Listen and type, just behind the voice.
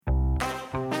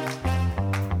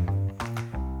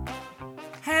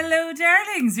Hello,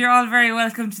 darlings. You're all very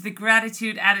welcome to the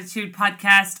Gratitude Attitude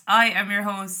podcast. I am your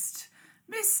host,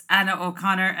 Miss Anna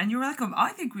O'Connor, and you're welcome. I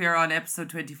think we are on episode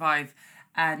 25,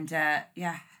 and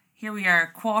here we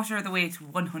are, quarter of the way to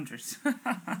 100.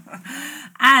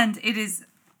 And it is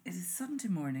Sunday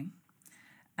morning.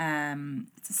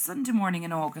 It's a Sunday morning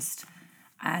in August,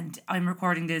 and I'm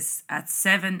recording this at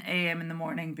 7 a.m. in the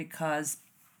morning because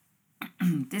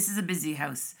this is a busy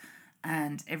house.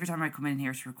 And every time I come in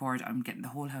here to record, I'm getting the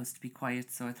whole house to be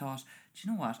quiet. So I thought, do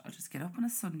you know what? I'll just get up on a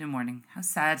Sunday morning. How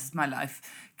sad is my life?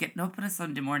 Getting up on a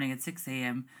Sunday morning at 6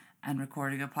 a.m. and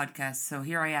recording a podcast. So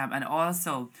here I am. And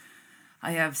also,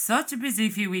 I have such a busy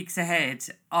few weeks ahead.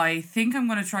 I think I'm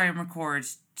going to try and record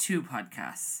 2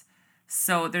 podcasts.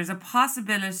 So there's a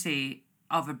possibility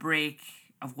of a break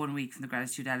of 1 week from the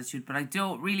Gratitude Attitude, but I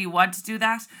don't really want to do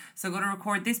that. So I'm going to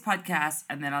record this podcast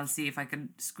and then I'll see if I can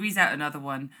squeeze out another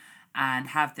one and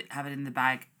have it in the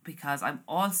bag, because I'm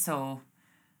also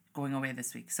going away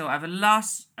this week. So I have a lot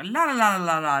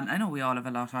on. I know we all have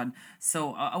a lot on.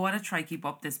 So I want to try keep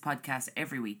up this podcast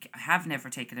every week. I have never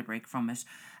taken a break from it.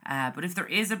 But if there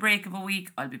is a break of a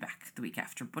week, I'll be back the week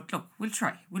after. But look, we'll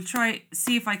try,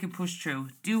 see if I can push through,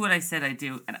 do what I said I'd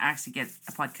do, and actually get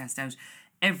a podcast out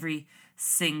every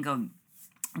single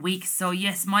week. So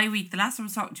yes, my week, the last time I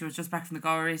was talking to you, I was just back from the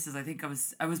Galway races. I think I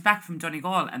was back from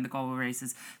Donegal and the Galway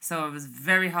races, so I was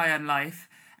very high on life.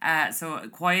 So a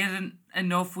quiet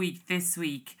enough week this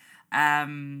week.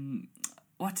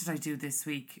 What did I do this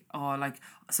week?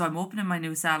 So I'm opening my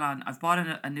new salon. I've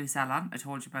bought a new salon. I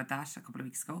told you about that a couple of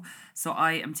weeks ago. So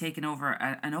I am taking over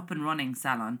an up and running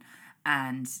salon,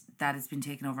 and that has been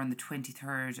taken over on the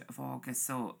 23rd of August.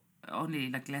 So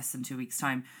only less than 2 weeks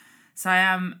time. So I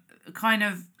am kind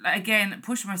of, again,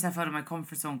 pushing myself out of my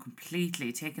comfort zone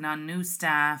completely, taking on new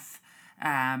staff,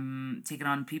 taking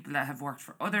on people that have worked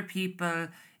for other people.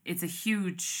 It's a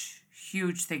huge,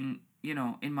 huge thing,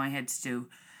 in my head to do.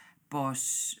 But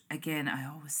again, I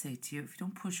always say to you, if you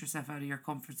don't push yourself out of your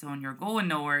comfort zone, you're going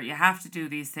nowhere. You have to do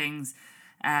these things.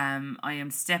 I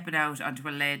am stepping out onto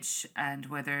a ledge, and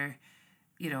whether,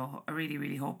 I really,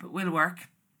 really hope it will work.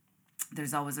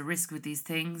 There's always a risk with these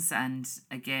things, and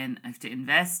again, I have to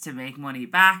invest to make money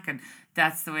back, and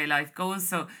that's the way life goes.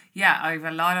 So yeah, I have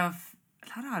a lot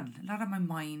on my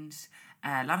mind,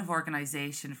 a lot of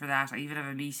organisation for that. I even have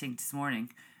a meeting this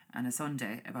morning on a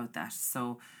Sunday about that.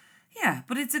 So yeah,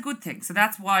 but it's a good thing. So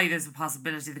that's why there's a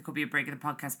possibility there could be a break in the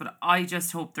podcast, but I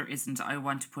just hope there isn't. I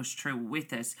want to push through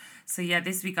with it. So yeah,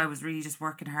 this week I was really just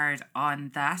working hard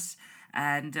on that,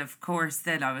 and of course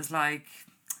then I was like,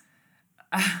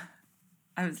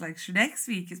 sure, next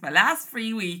week is my last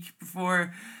free week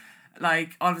before,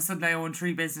 all of a sudden I own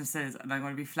 3 businesses and I'm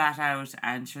going to be flat out,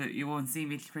 and sure, you won't see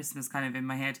me till Christmas kind of in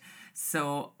my head.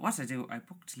 So what I do, I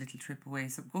booked a little trip away.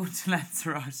 So I'm going to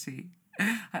Lanzarote.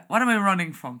 What am I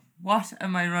running from?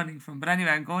 But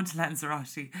anyway, I'm going to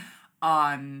Lanzarote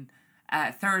on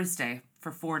Thursday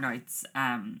for 4 nights.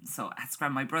 So that's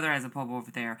grand. My brother has a pub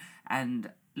over there, and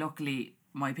luckily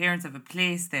my parents have a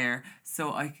place there,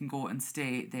 so I can go and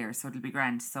stay there, so it'll be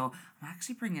grand. So I'm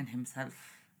actually bringing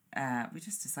himself. We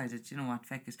just decided, you know what,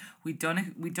 feck it. We'd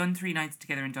done 3 nights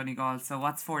together in Donegal, so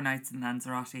what's 4 nights in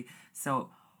Lanzarote? So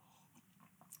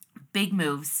big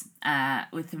moves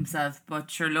with himself, but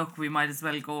sure, look, we might as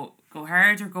well go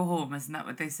hard or go home, isn't that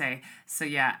what they say? So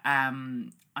yeah,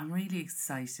 I'm really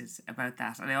excited about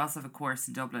that. And I also have a course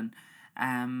in Dublin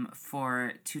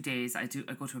for 2 days. I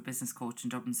go to a business coach in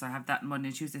Dublin, so I have that Monday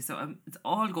and Tuesday. So it's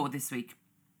all go this week.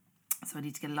 So I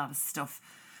need to get a lot of stuff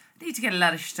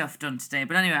done today.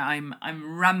 But anyway,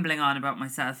 I'm rambling on about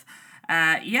myself.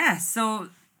 So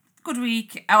good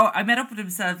week. I met up with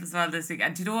himself as well this week,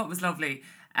 and do you know what was lovely?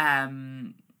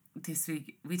 This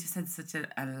week we just had such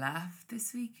a laugh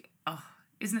this week. Oh,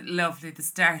 isn't it lovely, the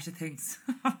start of things?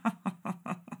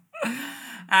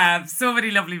 So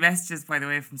many lovely messages, by the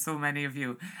way, from so many of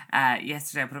you.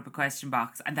 Yesterday I put up a question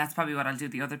box, and that's probably what I'll do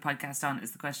the other podcast on,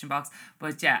 is the question box.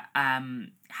 But yeah,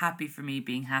 happy for me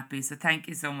being happy, so thank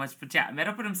you so much. But yeah, I met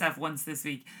up with himself once this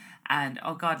week, and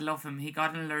oh God, love him. He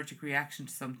got an allergic reaction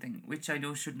to something, which I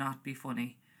know should not be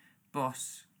funny, but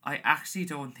I actually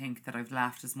don't think that I've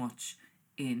laughed as much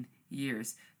in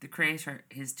years. The crater,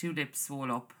 his 2 lips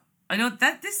swole up. I know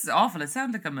that this is awful. I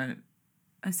sound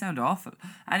awful.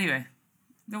 Anyway,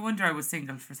 no wonder I was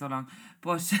single for so long.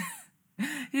 But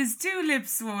his 2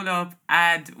 lips swole up,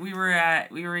 and we were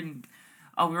up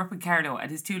in Carlow,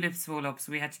 and his 2 lips swole up,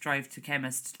 so we had to drive to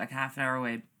chemist half an hour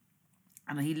away.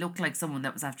 And he looked like someone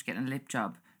that was after getting a lip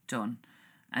job done.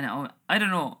 And I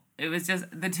don't know. It was just,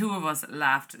 the 2 of us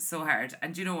laughed so hard.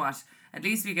 And you know what? At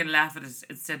least we can laugh at it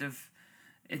instead of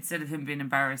instead of him being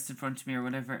embarrassed in front of me or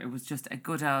whatever, it was just a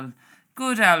good old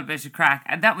bit of crack.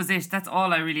 And that was it. That's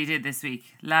all I really did this week.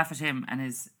 Laugh at him and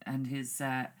his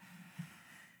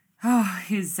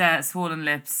swollen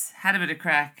lips. Had a bit of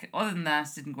crack. Other than that,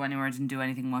 didn't go anywhere, didn't do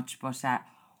anything much. But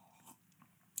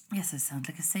yes, I sound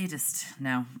like a sadist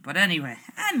now. But anyway.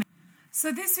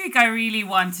 So this week I really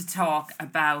want to talk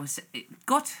about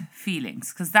gut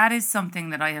feelings, because that is something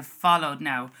that I have followed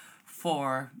now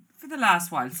for the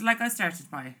last while. So like I've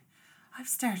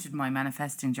started my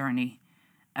manifesting journey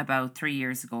about 3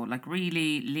 years ago, like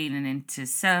really leaning into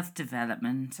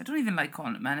self-development. I don't even like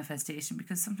calling it manifestation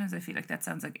because sometimes I feel like that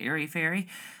sounds like airy-fairy.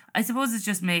 I suppose it's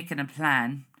just making a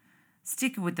plan,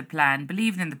 sticking with the plan,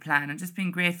 believing in the plan, and just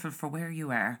being grateful for where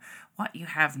you are, what you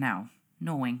have now,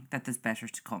 knowing that there's better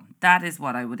to come. That is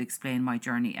what I would explain my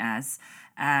journey as.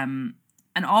 And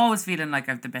always feeling like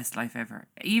I have the best life ever.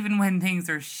 Even when things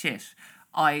are shit,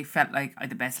 I felt like I had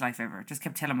the best life ever. Just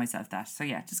kept telling myself that. So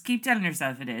yeah, just keep telling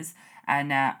yourself it is. And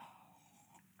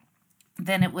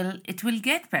then it will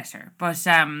get better. But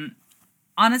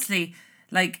honestly,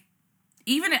 like,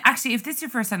 even actually, if this is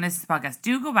your first time listening to the podcast,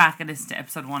 do go back and listen to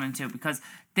episode 1 and 2, because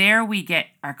there we get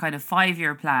our kind of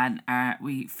 5-year plan.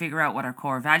 We figure out what our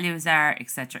core values are,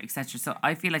 etc., etc. So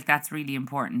I feel like that's really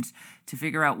important to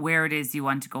figure out where it is you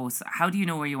want to go. So how do you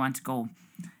know where you want to go?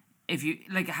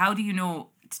 How do you know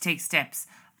to take steps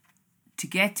to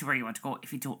get to where you want to go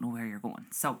if you don't know where you're going?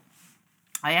 So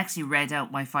I actually read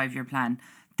out my 5-year plan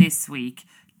this week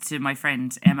to my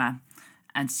friend Emma,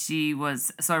 and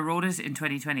I wrote it in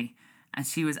 2020. And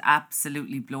she was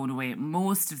absolutely blown away.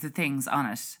 Most of the things on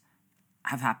it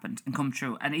have happened and come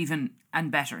true,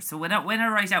 and better. So when I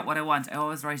write out what I want, I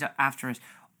always write out after it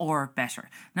or better.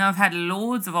 Now, I've had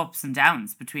loads of ups and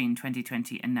downs between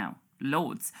 2020 and now.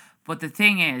 Loads. But the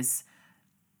thing is,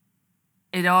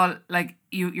 it all, like,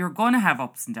 you're going to have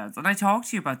ups and downs. And I talk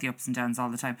to you about the ups and downs all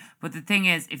the time. But the thing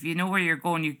is, if you know where you're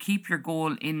going, you keep your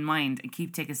goal in mind and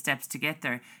keep taking steps to get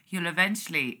there, you'll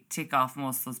eventually tick off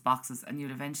most of those boxes and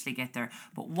you'll eventually get there.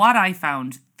 But what I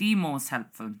found the most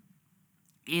helpful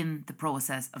in the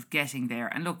process of getting there,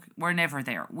 and look, we're never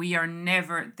there. We are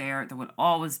never there. There will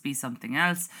always be something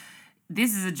else.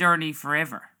 This is a journey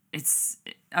forever. It's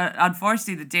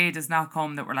unfortunately the day does not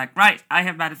come that we're like, right, I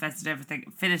have manifested everything,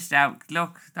 finished out,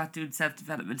 look, not doing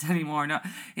self-development anymore. No,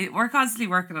 we're constantly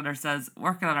working on ourselves,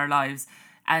 working on our lives,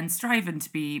 and striving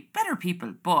to be better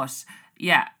people. But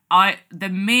yeah, the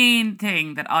main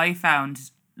thing that I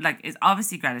found, like, is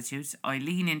obviously gratitude. I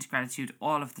lean into gratitude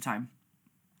all of the time.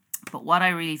 But what I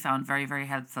really found very, very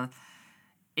helpful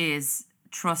is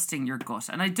trusting your gut.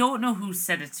 And I don't know who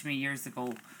said it to me years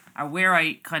ago, or where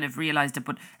I kind of realised it,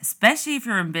 but especially if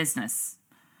you're in business,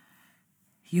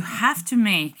 you have to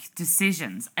make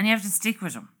decisions and you have to stick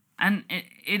with them. And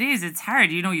it's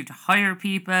hard. You have to hire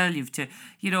people, you have to,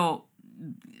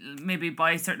 maybe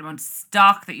buy a certain amount of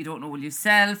stock that you don't know will you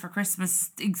sell for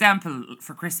Christmas. Example,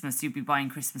 for Christmas, you'd be buying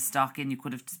Christmas stock in, you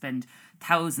could have to spend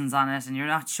thousands on it and you're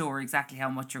not sure exactly how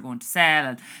much you're going to sell,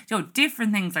 and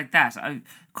different things like that I've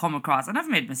come across. And I've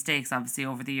made mistakes obviously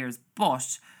over the years,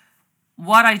 but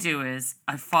what I do is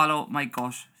I follow my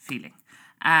gut feeling.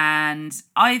 And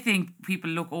I think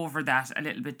people look over that a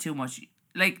little bit too much.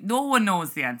 Like, no one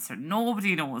knows the answer.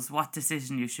 Nobody knows what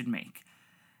decision you should make.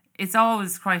 It's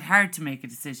always quite hard to make a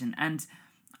decision. And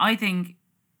I think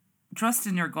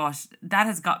trusting your gut, that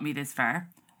has got me this far.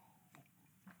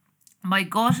 My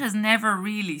gut has never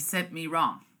really set me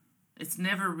wrong. It's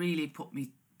never really put me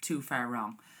too far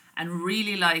wrong. And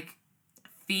really, like,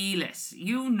 feel it.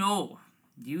 You know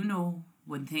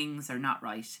when things are not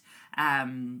right.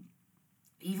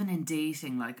 Even in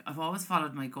dating, like, I've always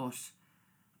followed my gut.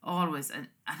 Always. And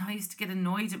I used to get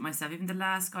annoyed at myself. Even the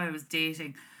last guy I was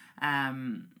dating, at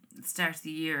the start of the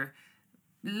year,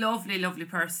 lovely, lovely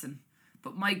person.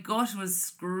 But my gut was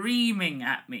screaming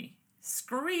at me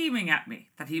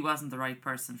that he wasn't the right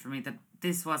person for me, that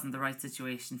this wasn't the right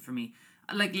situation for me.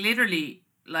 Like, literally,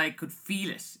 like, could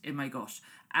feel it in my gut,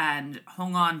 and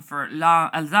hung on for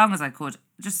as long as I could.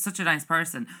 Just such a nice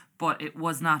person, but it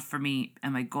was not for me,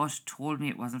 and my gut told me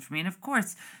it wasn't for me. And of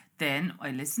course, then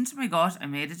I listened to my gut, I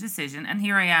made a decision, and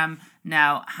here I am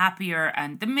now, happier.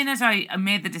 And the minute I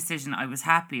made the decision, I was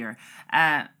happier.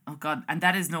 Oh God, and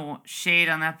that is no shade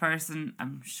on that person.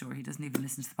 I'm sure he doesn't even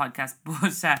listen to the podcast,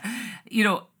 but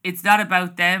it's not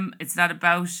about them. It's not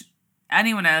about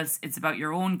anyone else. It's about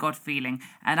your own gut feeling.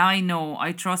 And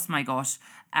I trust my gut.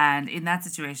 And in that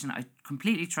situation, I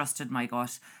completely trusted my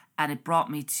gut. And it brought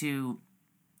me to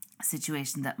a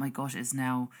situation that my gut is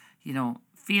now,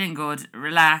 feeling good,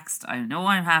 relaxed. I know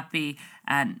I'm happy.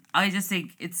 And I just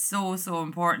think it's so, so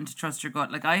important to trust your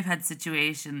gut. Like, I've had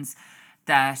situations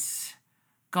that,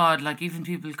 God, like even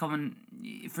people coming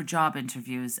for job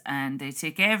interviews and they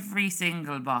tick every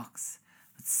single box,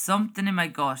 but something in my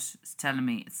gut is telling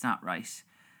me it's not right.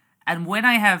 And when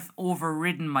I have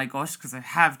overridden my gut, because I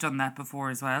have done that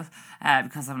before as well,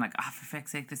 because I'm like, for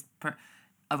fuck's sake,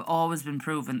 I've always been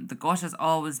proven, the gut has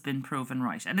always been proven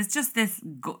right. And it's just this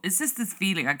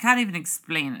feeling. I can't even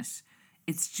explain it.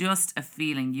 It's just a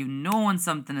feeling. You know when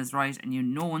something is right and you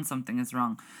know when something is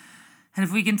wrong. And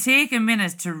if we can take a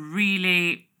minute to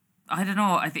really, I don't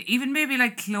know, I think even maybe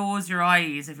like close your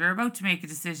eyes. If you're about to make a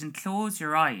decision, close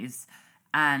your eyes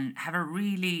and have a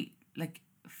really, like,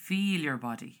 feel your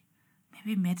body.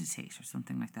 Maybe meditate or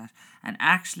something like that, and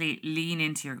actually lean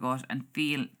into your gut and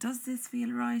feel, does this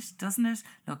feel right? Doesn't it?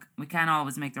 Look, we can't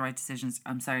always make the right decisions.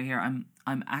 I'm sorry here.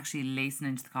 I'm actually lacing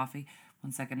into the coffee.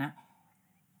 1 second now.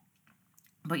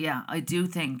 But yeah, I do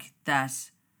think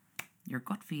that your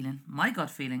gut feeling, my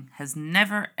gut feeling, has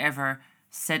never ever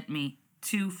sent me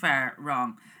too far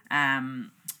wrong.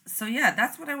 So yeah,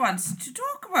 that's what I want to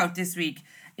talk about this week.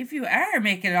 If you are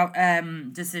making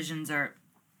decisions or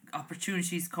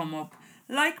opportunities come up,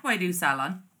 like my new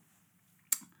salon,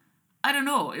 I don't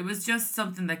know, it was just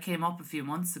something that came up a few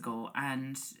months ago,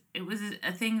 and it was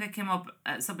a thing that came up.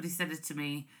 Somebody said it to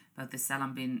me about this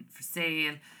salon being for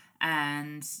sale,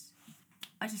 and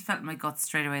I just felt in my gut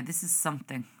straight away, this is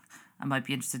something I might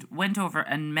be interested. Went over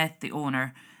and met the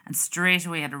owner, and straight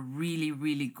away had a really,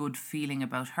 really good feeling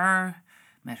about her.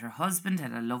 Met her husband,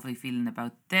 had a lovely feeling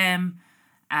about them.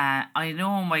 I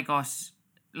know my gut,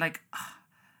 like,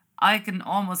 I can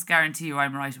almost guarantee you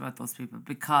I'm right about those people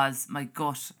because my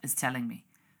gut is telling me.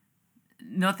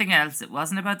 Nothing else. It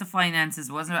wasn't about the finances.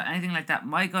 It wasn't about anything like that.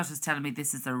 My gut is telling me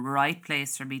this is the right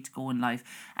place for me to go in life.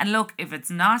 And look, if it's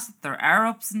not, there are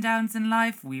ups and downs in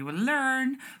life. We will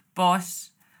learn. But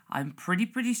I'm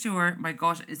pretty sure my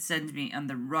gut is sending me on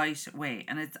the right way.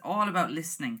 And it's all about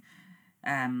listening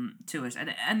to it.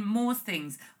 And most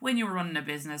things, when you're running a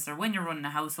business or when you're running a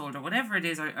household or whatever it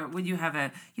is, or when you have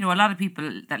a lot of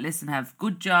people that listen have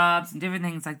good jobs and different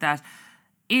things like that,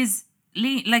 is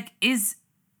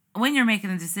when you're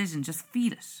making a decision, just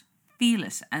feel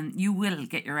it and you will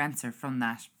get your answer from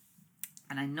that.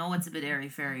 And I know it's a bit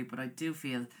airy-fairy, but I do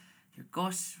feel your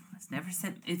gut, it's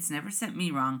never sent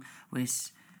me wrong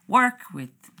with work,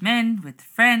 with men, with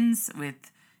friends,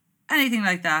 with anything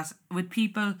like that, with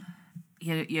people.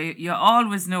 You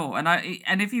always know,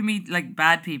 and if you meet like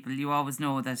bad people, you always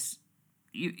know that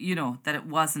you know that it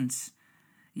wasn't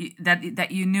that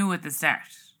you knew at the start.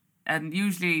 And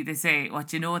usually they say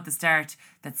what you know at the start,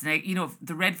 that's like,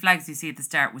 the red flags you see at the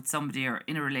start with somebody or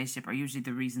in a relationship are usually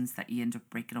the reasons that you end up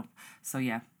breaking up. So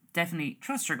yeah, definitely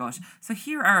trust your gut. So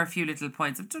here are a few little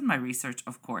points. I've done my research,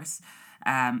 of course.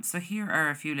 So here are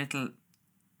a few little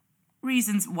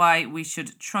reasons why we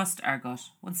should trust our gut.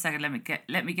 1 second,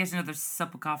 let me get another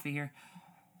sup of coffee here.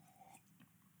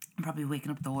 I'm probably waking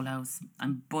up the whole house.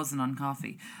 I'm buzzing on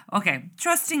coffee. Okay,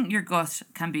 trusting your gut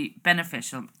can be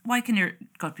beneficial. Why can your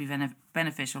gut be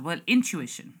beneficial? Well,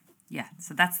 intuition. Yeah,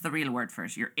 so that's the real word for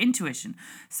it, your intuition.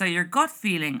 So your gut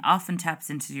feeling often taps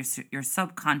into your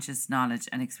subconscious knowledge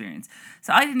and experience.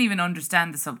 So I didn't even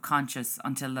understand the subconscious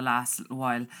until the last little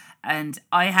while. And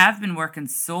I have been working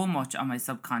so much on my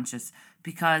subconscious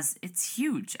because it's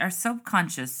huge. Our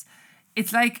subconscious,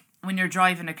 it's like when you're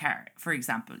driving a car, for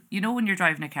example. When you're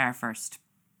driving a car first,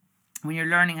 when you're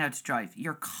learning how to drive,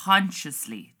 you're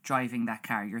consciously driving that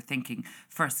car. You're thinking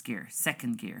first gear,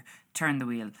 second gear, turn the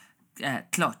wheel,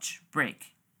 clutch,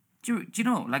 brake. Do you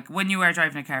know, like when you are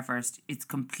driving a car first, it's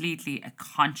completely a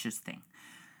conscious thing.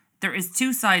 There is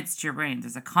two sides to your brain.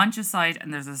 There's a conscious side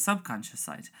and there's a subconscious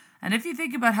side. And if you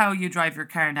think about how you drive your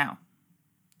car now,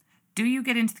 do you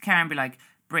get into the car and be like,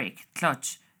 brake,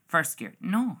 clutch, first gear?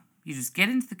 No. You just get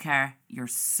into the car, your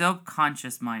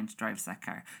subconscious mind drives that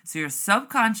car. So your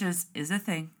subconscious is a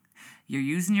thing. You're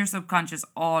using your subconscious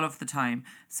all of the time.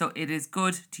 So it is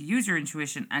good to use your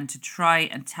intuition and to try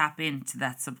and tap into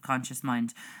that subconscious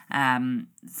mind.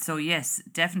 So yes,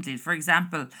 definitely. For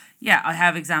example, I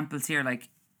have examples here like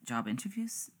job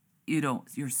interviews.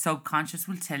 Your subconscious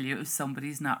will tell you if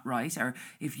somebody's not right, or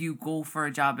if you go for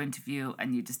a job interview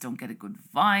and you just don't get a good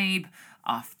vibe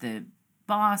off the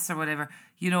boss or whatever,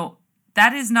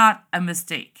 that is not a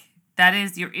mistake. That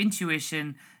is your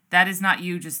intuition. That is not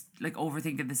you just like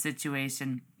overthinking the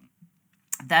situation.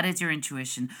 That is your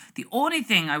intuition. The only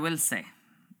thing I will say,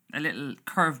 a little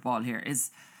curveball here,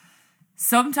 is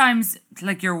sometimes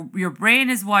like your brain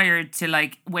is wired to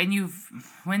like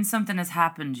when something has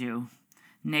happened you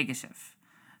negative.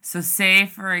 So say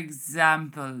for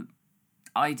example,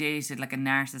 I dated like a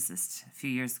narcissist a few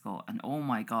years ago, and oh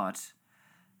my God,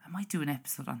 might do an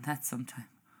episode on that sometime.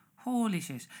 Holy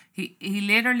shit. He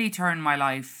literally turned my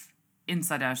life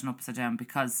inside out and upside down,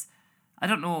 because I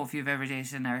don't know if you've ever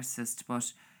dated a narcissist,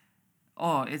 but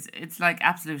it's like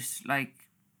absolute, like,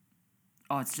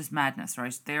 it's just madness,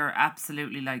 right? They're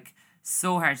absolutely like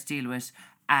so hard to deal with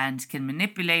and can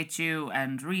manipulate you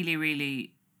and really,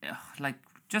 really like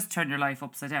just turn your life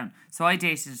upside down. So I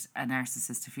dated a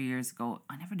narcissist a few years ago.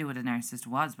 I never knew what a narcissist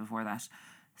was before that.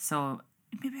 So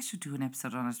maybe I should do an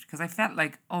episode on it, because I felt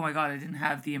like, oh my God, I didn't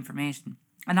have the information.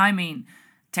 And I mean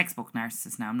textbook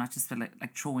narcissist now. I'm not just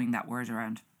like throwing that word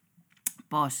around.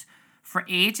 But for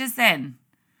ages then,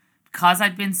 because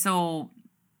I'd been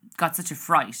got such a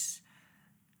fright,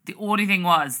 the only thing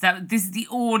was that this is the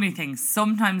only thing.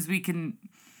 Sometimes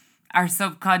our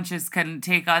subconscious can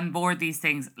take on board these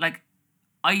things. Like,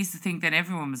 I used to think that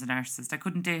everyone was a narcissist. I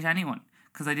couldn't date anyone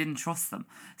because I didn't trust them.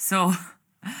 So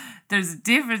there's a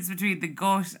difference between the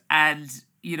gut and,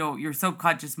 your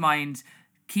subconscious mind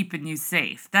keeping you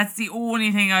safe. That's the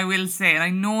only thing I will say. And I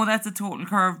know that's a total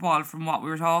curveball from what we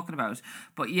were talking about.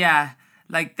 But yeah,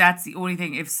 like, that's the only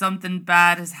thing. If something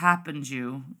bad has happened to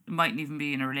you, it mightn't even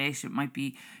be in a relationship. It might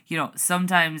be,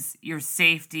 sometimes your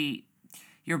safety,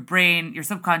 your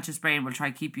subconscious brain will try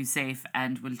to keep you safe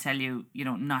and will tell you,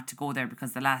 not to go there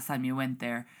because the last time you went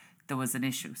there was an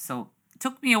issue. So it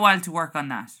took me a while to work on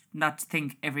that. Not to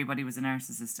think everybody was a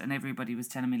narcissist and everybody was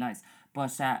telling me lies.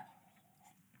 But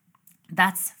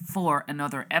that's for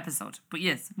another episode. But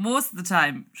yes, most of the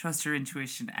time, trust your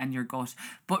intuition and your gut.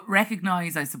 But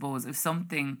recognise, I suppose, if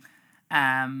something,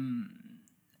 has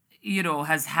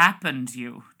happened to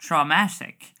you,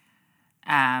 traumatic,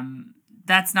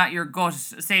 that's not your gut.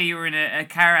 Say you were in a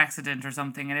car accident or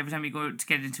something, and every time you go to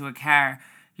get into a car,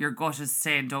 your gut is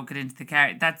saying don't get into the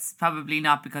car. That's probably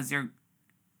not because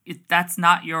that's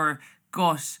not your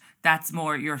gut. That's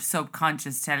more your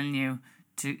subconscious telling you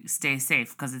to stay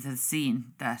safe because it has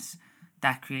seen that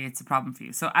creates a problem for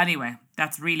you. So anyway,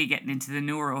 that's really getting into the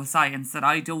neuroscience that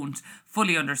I don't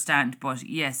fully understand. But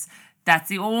yes, that's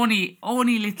the only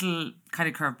little kind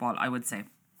of curveball, I would say.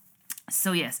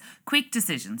 So yes, quick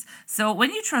decisions. So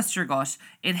when you trust your gut,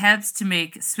 it helps to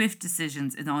make swift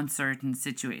decisions in uncertain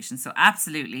situations. So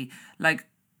absolutely, like,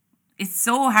 it's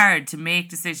so hard to make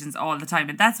decisions all the time.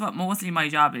 And that's what mostly my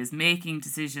job is, making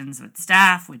decisions with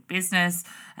staff, with business,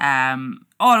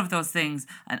 all of those things.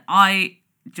 And I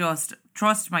just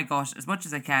trust my gut as much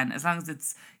as I can, as long as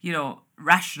it's,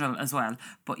 rational as well.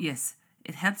 But yes,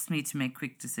 it helps me to make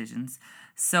quick decisions.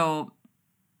 So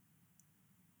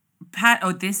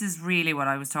this is really what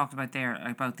I was talking about there,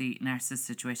 about the narcissist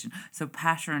situation. So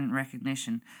pattern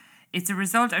recognition. It's a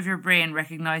result of your brain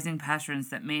recognizing patterns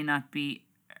that may not be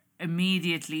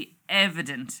immediately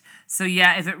evident. So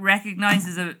yeah, if it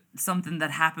recognizes something that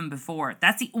happened before,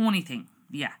 that's the only thing.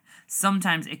 Yeah,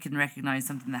 sometimes it can recognize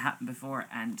something that happened before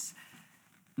and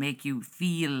make you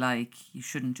feel like you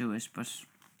shouldn't do it. But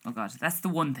oh God, that's the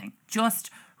one thing.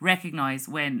 Just recognize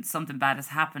when something bad has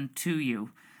happened to you.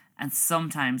 And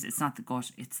sometimes it's not the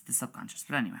gut, it's the subconscious.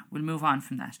 But anyway, we'll move on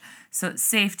from that. So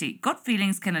safety. Gut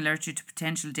feelings can alert you to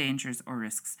potential dangers or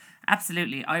risks.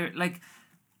 Absolutely.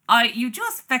 You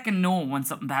just fucking know when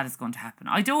something bad is going to happen.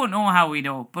 I don't know how we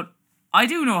know, but I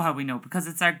do know how we know, because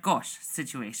it's our gut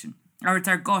situation. Or it's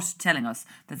our gut telling us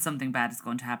that something bad is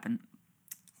going to happen.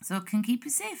 So it can keep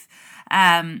you safe.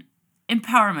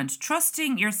 Empowerment.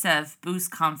 Trusting yourself boosts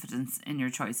confidence in your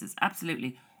choices.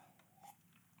 Absolutely.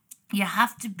 You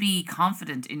have to be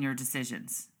confident in your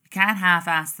decisions. You can't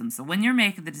half-ass them. So when you're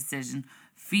making the decision,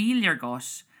 feel your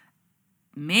gut,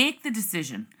 make the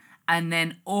decision, and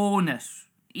then own it.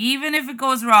 Even if it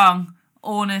goes wrong,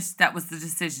 own it. That was the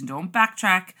decision. Don't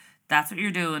backtrack. That's what you're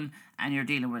doing, and you're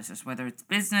dealing with it, whether it's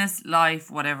business,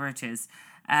 life, whatever it is.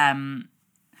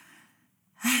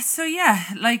 So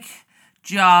yeah, like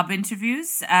job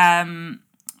interviews.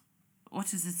 What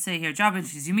does it say here? Job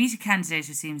interviews. You meet a candidate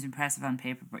who seems impressive on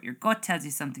paper, but your gut tells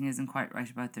you something isn't quite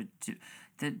right about their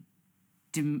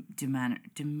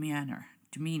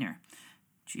demeanor.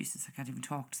 Jesus, I can't even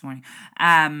talk this morning.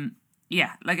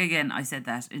 Yeah, like again, I said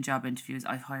that in job interviews.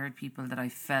 I've hired people that I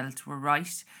felt were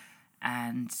right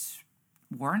and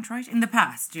weren't right in the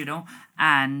past,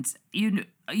 and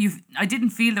I didn't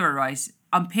feel they were right.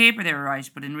 On paper they were right,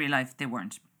 but in real life they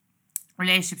weren't.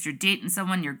 Relationships, you're dating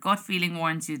someone, your gut feeling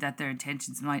warns you that their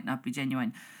intentions might not be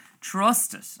genuine.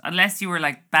 Trust it, unless you were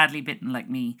like badly bitten like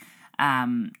me.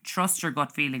 Trust your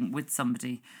gut feeling with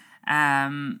somebody.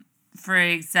 For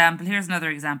example, here's another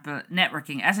example.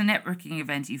 Networking. At a networking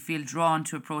event, you feel drawn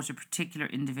to approach a particular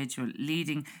individual,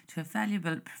 leading to a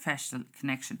valuable professional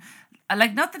connection.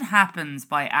 Like, nothing happens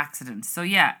by accident. So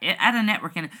yeah, at a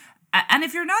networking, and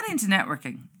if you're not into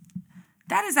networking,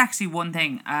 that is actually one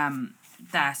thing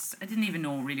that I didn't even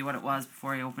know really what it was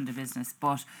before I opened a business,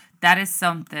 but that is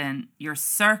something. Your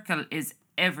circle is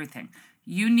everything.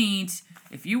 You need,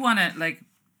 if you want to like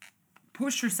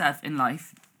push yourself in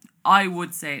life, I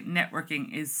would say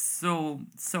networking is so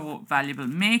valuable.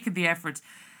 Make the effort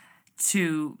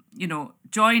to,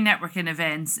 join networking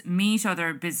events, meet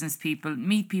other business people,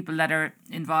 meet people that are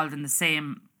involved in the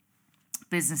same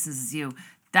businesses as you.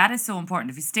 That is so important.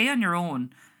 If you stay on your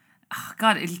own, oh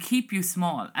God, it'll keep you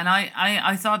small. And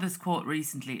I saw this quote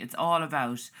recently. It's all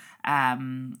about,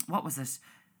 what was it?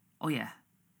 Oh yeah.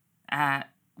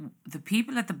 The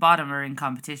people at the bottom are in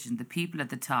competition. The people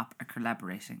at the top are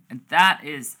collaborating. And that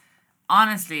is,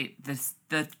 honestly,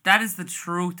 that is the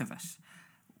truth of it.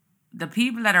 The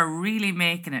people that are really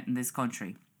making it in this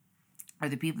country are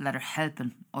the people that are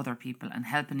helping other people and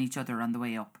helping each other on the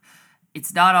way up.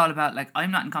 It's not all about, like,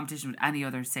 I'm not in competition with any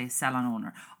other, say, salon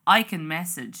owner. I can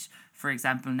message, for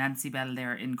example, Nancy Bell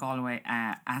there in Galway,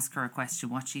 ask her a question,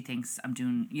 what she thinks I'm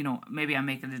doing. Maybe I'm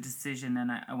making a decision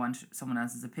and I want someone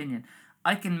else's opinion.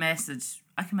 I can message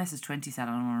 20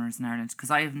 salon owners in Ireland because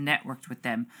I have networked with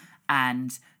them,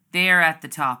 and they're at the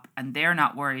top and they're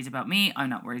not worried about me. I'm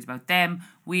not worried about them.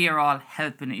 We are all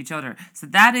helping each other. So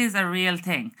that is a real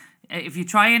thing. If you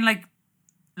try and like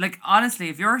honestly,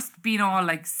 if you're being all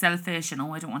like selfish and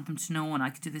I don't want them to know and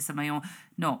I can do this on my own,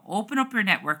 no, open up your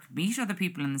network, meet other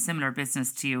people in a similar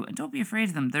business to you, and don't be afraid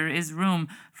of them. There is room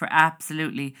for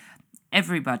absolutely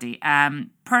everybody.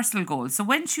 Personal goals. So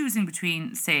when choosing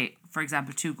between, say, for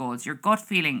example, two goals, your gut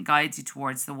feeling guides you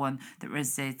towards the one that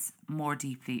resonates more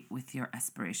deeply with your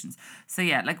aspirations. So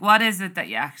yeah, like what is it that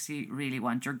you actually really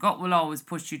want? Your gut will always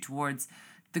push you towards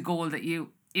the goal that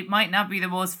it might not be the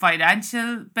most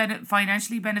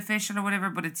financially beneficial or whatever,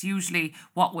 but it's usually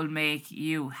what will make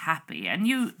you happy.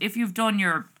 And if you've done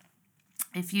your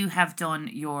if you've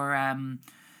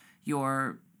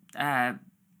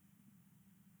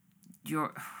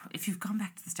gone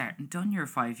back to the start and done your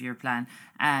 5-year plan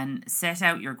and set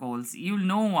out your goals, you'll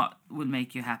know what will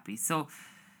make you happy. So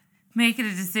make it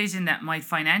a decision that might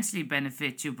financially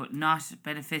benefit you, but not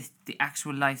benefit the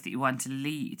actual life that you want to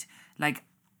lead. Like,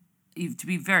 you have to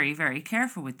be very, very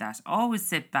careful with that. Always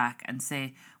sit back and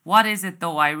say, what is it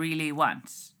though I really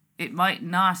want? It might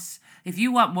not, if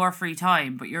you want more free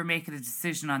time, but you're making a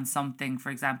decision on something, for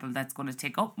example, that's going to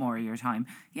take up more of your time.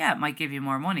 Yeah, it might give you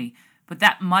more money, but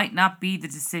that might not be the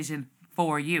decision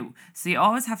for you. So you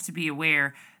always have to be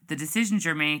aware the decisions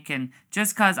you're making,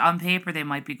 just because on paper they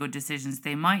might be good decisions,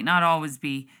 they might not always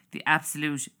be the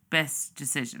absolute best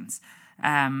decisions.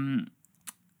 So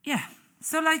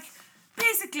like,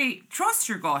 basically, trust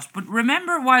your gut, but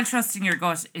remember, while trusting your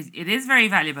gut, it is very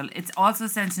valuable. It's also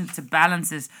essential to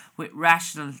balance it with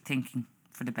rational thinking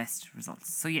for the best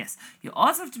results. So yes, you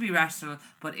also have to be rational,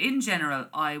 but in general,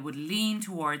 I would lean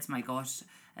towards my gut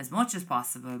as much as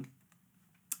possible.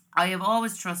 I have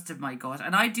always trusted my gut,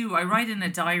 and I write in a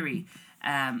diary.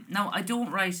 Now, I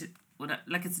don't write it,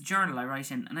 like it's a journal I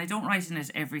write in, and I don't write in it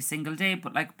every single day,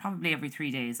 but like probably every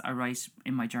 3 days I write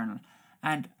in my journal.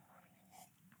 And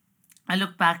I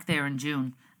look back there in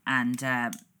June and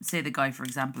say the guy, for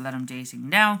example, that I'm dating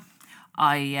now,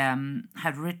 I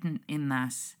had written in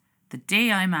that the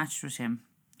day I matched with him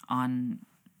on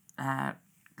the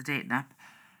dating app,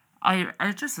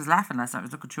 I just was laughing last night. I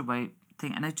was looking through my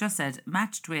thing and I just said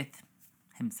matched with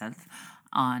himself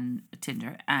on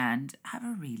Tinder and have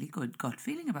a really good gut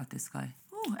feeling about this guy.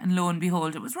 Ooh, and lo and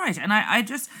behold, it was right. And I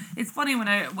just, it's funny when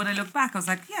I look back, I was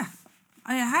like, yeah,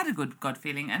 I had a good gut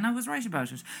feeling and I was right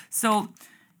about it. So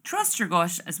trust your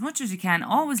gut as much as you can.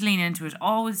 Always lean into it.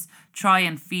 Always try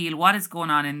and feel what is going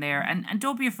on in there. And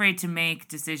don't be afraid to make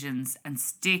decisions and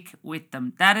stick with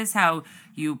them. That is how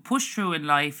you push through in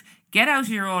life. Get out of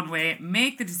your own way.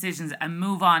 Make the decisions and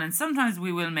move on. And sometimes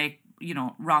we will make,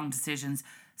 wrong decisions.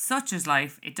 Such as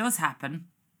life. It does happen.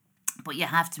 But you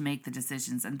have to make the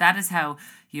decisions. And that is how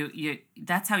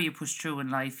that's how you push through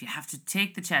in life. You have to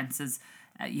take the chances.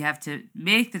 You have to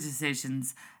make the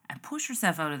decisions and push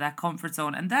yourself out of that comfort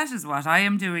zone. And that is what I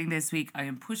am doing this week. I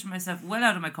am pushing myself well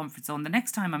out of my comfort zone. The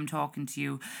next time I'm talking to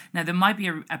you, now there might be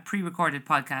a pre-recorded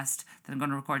podcast that I'm going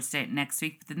to record today next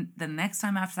week. But the next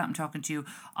time after that I'm talking to you,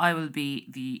 I will be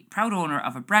the proud owner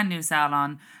of a brand new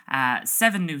salon,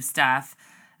 7 new staff.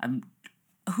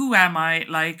 Who am I?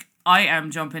 Like, I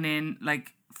am jumping in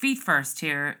like feet first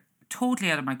here,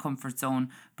 totally out of my comfort zone,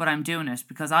 but I'm doing it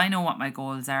because I know what my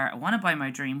goals are. I want to buy my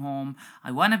dream home.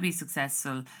 I want to be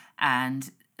successful, and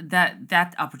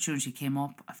that opportunity came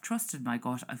up. I've trusted my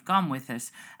gut. I've gone with it,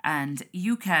 and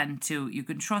you can too. You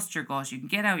can trust your gut. You can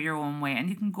get out your own way, and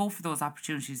you can go for those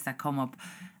opportunities that come up.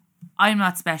 I'm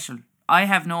not special. I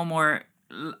have no more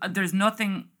there's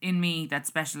nothing in me that's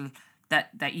special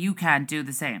that you can't do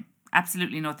the same.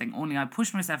 Absolutely nothing. Only I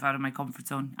push myself out of my comfort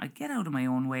zone. I get out of my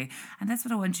own way. And that's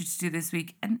what I want you to do this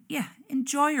week. And yeah,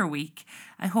 enjoy your week.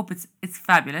 I hope it's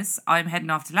fabulous. I'm heading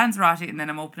off to Lanzarote and then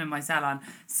I'm opening my salon.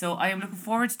 So I am looking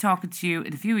forward to talking to you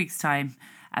in a few weeks' time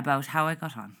about how I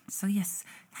got on. So yes,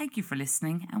 thank you for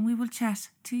listening and we will chat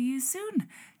to you soon.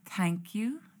 Thank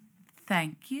you.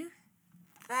 Thank you.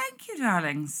 Thank you,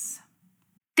 darlings.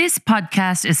 This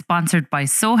podcast is sponsored by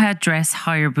Soha Dress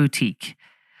Hire Boutique.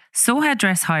 Soha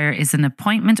Dress Hire is an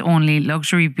appointment-only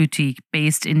luxury boutique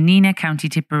based in Neenah, County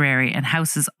Tipperary and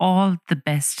houses all the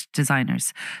best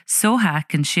designers. Soha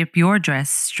can ship your dress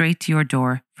straight to your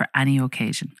door for any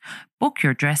occasion. Book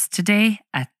your dress today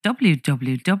at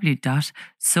www.soha.ie.